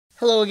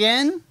Hello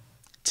again.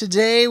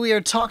 Today we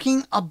are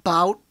talking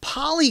about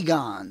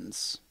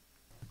polygons.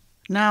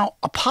 Now,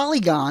 a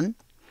polygon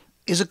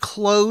is a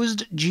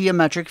closed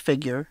geometric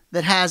figure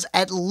that has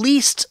at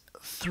least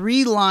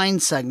 3 line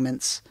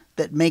segments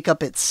that make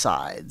up its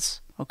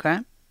sides, okay?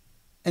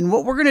 And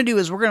what we're going to do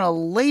is we're going to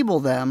label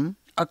them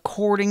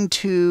according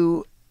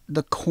to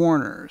the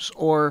corners,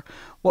 or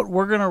what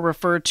we're going to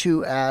refer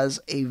to as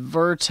a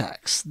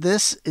vertex.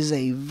 This is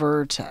a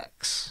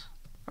vertex,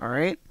 all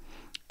right?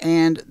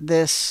 And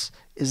this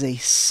is a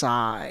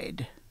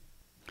side.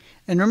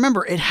 And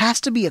remember, it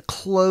has to be a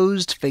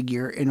closed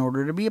figure in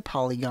order to be a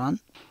polygon,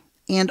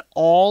 and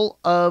all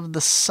of the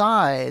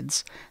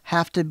sides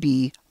have to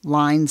be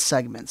line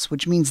segments,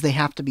 which means they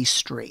have to be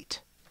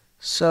straight.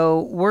 So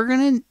we're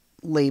going to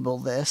label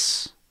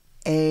this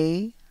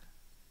A,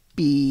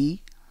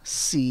 B,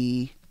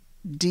 C,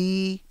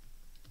 D,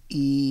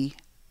 E,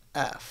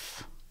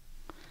 F.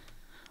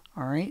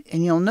 All right,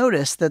 and you'll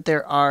notice that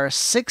there are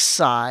 6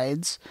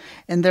 sides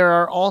and there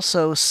are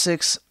also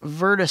 6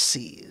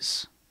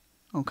 vertices.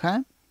 Okay?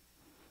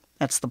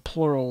 That's the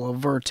plural of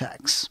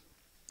vertex.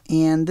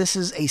 And this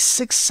is a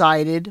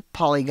 6-sided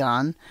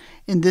polygon,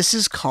 and this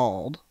is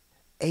called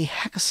a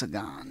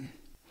hexagon.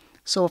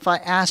 So if I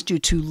asked you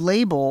to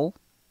label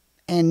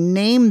and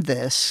name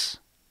this,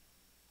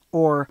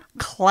 or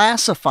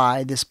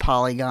classify this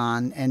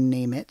polygon and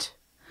name it,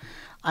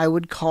 I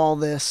would call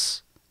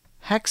this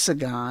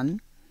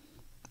hexagon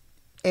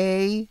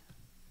A,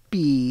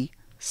 B,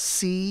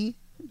 C,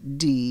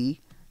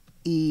 D,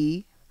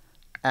 E,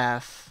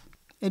 F.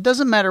 It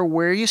doesn't matter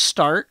where you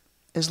start,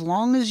 as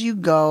long as you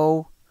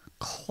go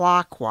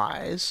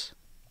clockwise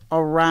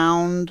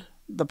around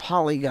the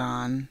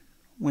polygon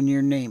when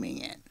you're naming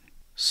it.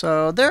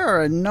 So there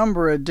are a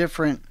number of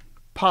different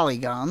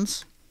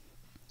polygons.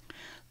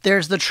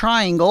 There's the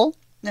triangle,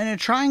 and a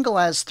triangle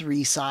has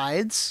 3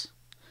 sides.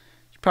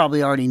 You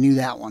probably already knew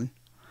that one.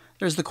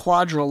 There's the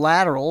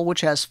quadrilateral,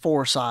 which has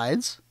 4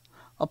 sides.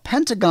 A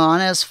pentagon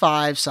has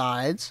 5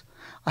 sides.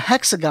 A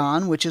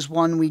hexagon, which is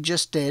one we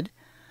just did,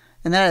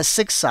 and that has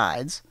 6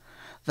 sides.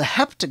 The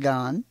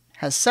heptagon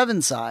has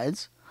 7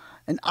 sides.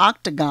 An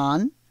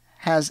octagon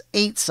has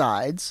 8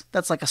 sides.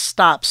 That's like a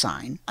stop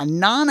sign. A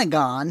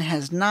nonagon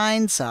has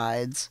 9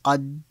 sides. A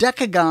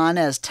decagon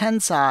has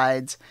 10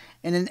 sides.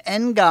 And an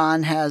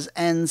n-gon has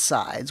n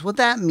sides. What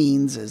that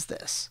means is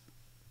this.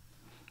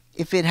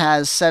 If it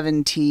has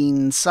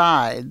 17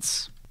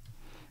 sides,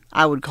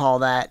 I would call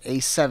that a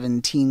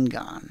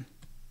 17-gon.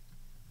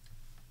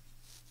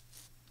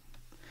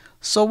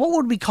 So what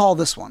would we call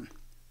this one?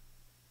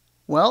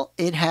 Well,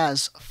 it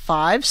has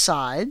 5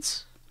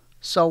 sides,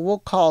 so we'll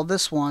call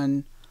this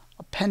one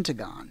a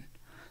pentagon.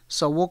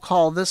 So we'll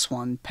call this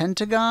one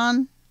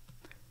pentagon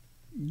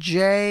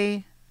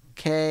J,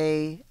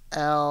 K,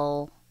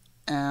 L,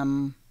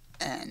 M,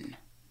 N.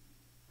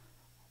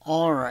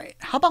 All right,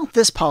 how about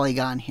this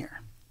polygon here?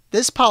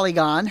 This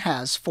polygon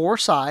has 4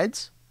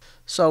 sides,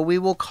 so we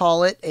will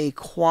call it a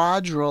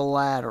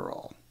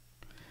quadrilateral.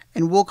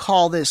 And we'll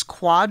call this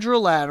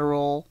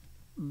quadrilateral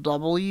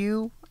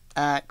W,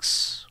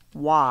 X,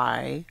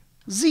 Y,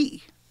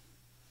 Z.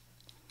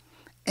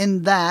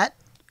 And that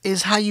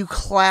is how you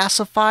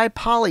classify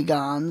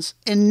polygons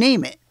and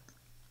name it.